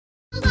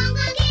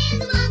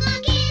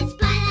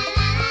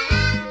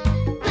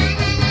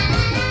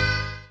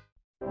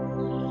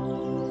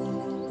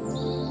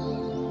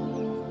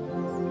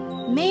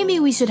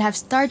we should have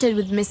started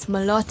with Miss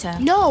Malota.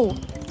 No!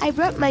 I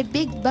brought my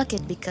big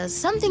bucket because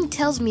something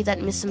tells me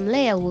that Miss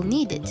Mlea will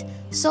need it.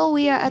 So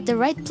we are at the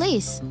right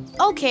place.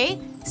 Okay,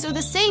 so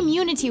the same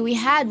unity we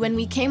had when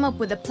we came up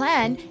with a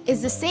plan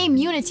is the same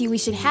unity we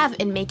should have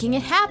in making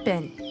it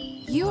happen.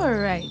 You are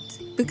right,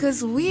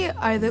 because we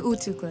are the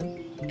Utu Club,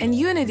 and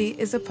unity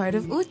is a part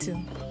of Utu.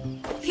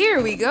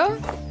 Here we go!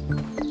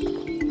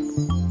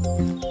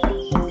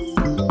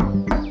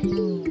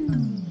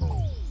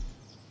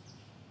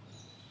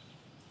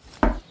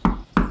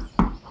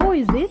 Who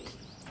is it?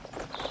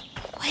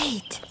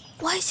 Wait,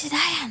 why should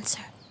I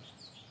answer?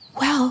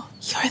 Well,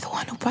 you're the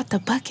one who brought the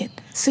bucket,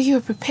 so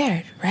you're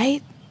prepared,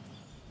 right?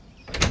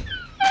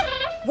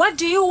 What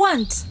do you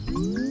want?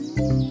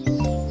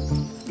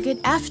 Good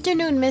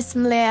afternoon, Miss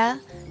Mlea.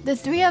 The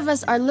three of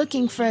us are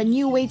looking for a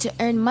new way to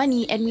earn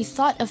money, and we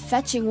thought of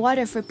fetching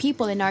water for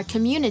people in our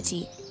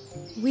community.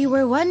 We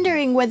were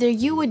wondering whether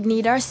you would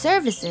need our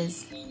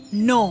services.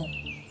 No.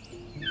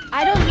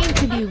 I don't mean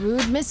to be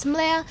rude, Miss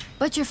Mlea,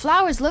 but your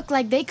flowers look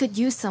like they could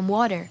use some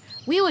water.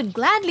 We would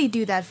gladly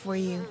do that for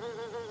you.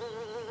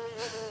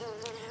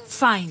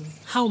 Fine.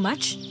 How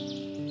much?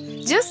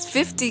 Just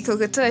 50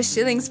 Kokotoa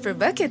shillings per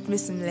bucket,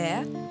 Miss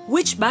Mlea.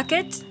 Which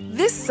bucket?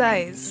 This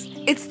size.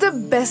 It's the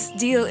best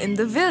deal in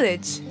the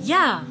village.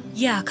 Yeah,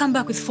 come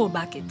back with 4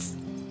 buckets.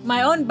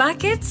 My own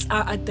buckets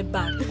are at the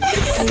back.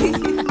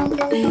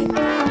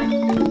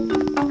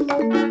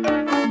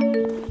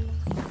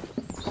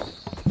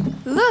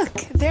 Look,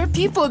 there are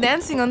people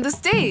dancing on the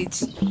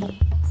stage.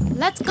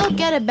 Let's go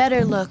get a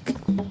better look.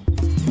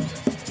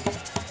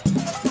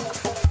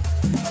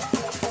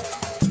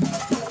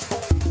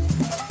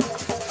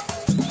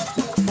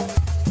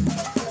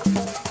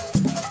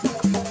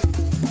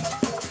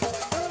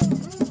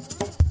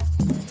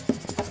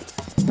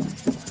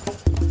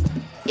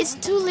 It's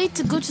too late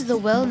to go to the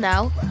well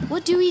now.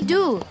 What do we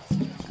do?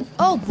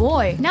 Oh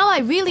boy, now I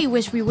really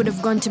wish we would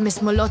have gone to Miss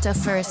Malota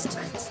first.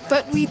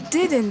 But we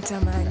didn't,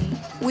 Amani.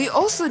 We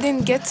also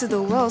didn't get to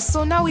the well,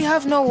 so now we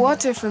have no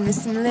water for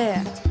Miss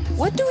Mlea.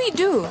 What do we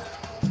do?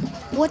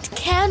 What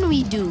can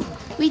we do?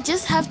 We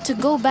just have to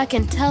go back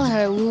and tell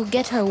her we'll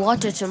get her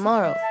water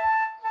tomorrow.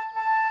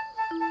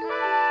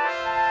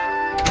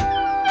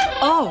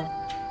 Oh,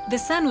 the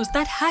sun was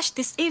that harsh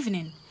this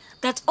evening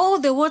that all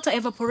the water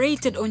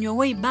evaporated on your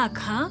way back,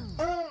 huh?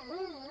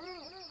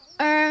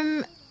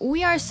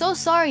 We are so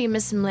sorry,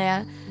 Miss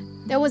Mlea.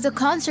 There was a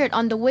concert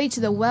on the way to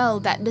the well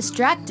that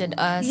distracted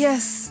us.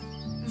 Yes,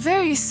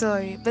 very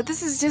sorry, but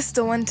this is just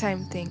a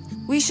one-time thing.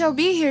 We shall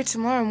be here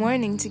tomorrow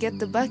morning to get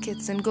the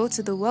buckets and go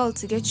to the well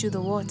to get you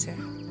the water.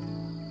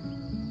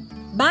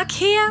 Back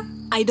here?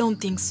 I don't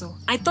think so.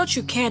 I thought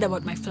you cared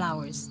about my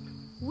flowers.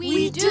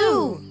 We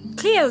do!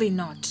 Clearly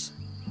not.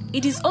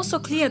 It is also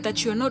clear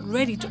that you are not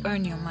ready to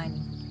earn your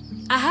money.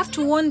 I have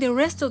to warn the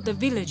rest of the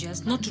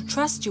villagers not to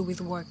trust you with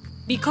work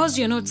because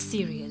you're not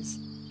serious.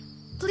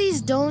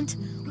 Please don't.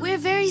 We're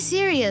very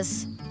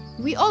serious.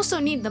 We also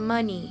need the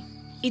money.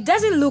 It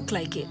doesn't look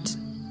like it.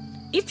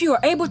 If you are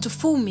able to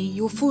fool me,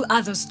 you'll fool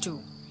others too.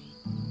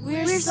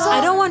 We're sorry.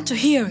 I don't want to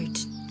hear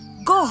it.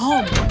 Go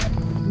home.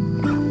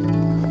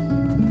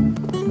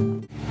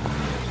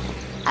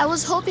 I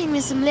was hoping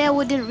Miss Mlea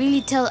wouldn't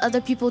really tell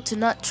other people to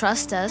not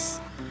trust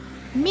us.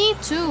 Me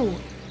too.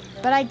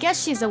 But I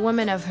guess she's a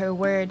woman of her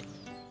word.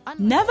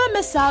 Never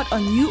miss out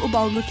on new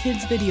Ubongo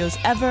Kids videos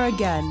ever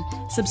again.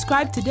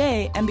 Subscribe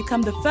today and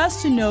become the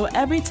first to know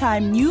every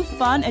time new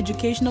fun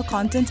educational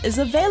content is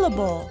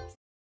available.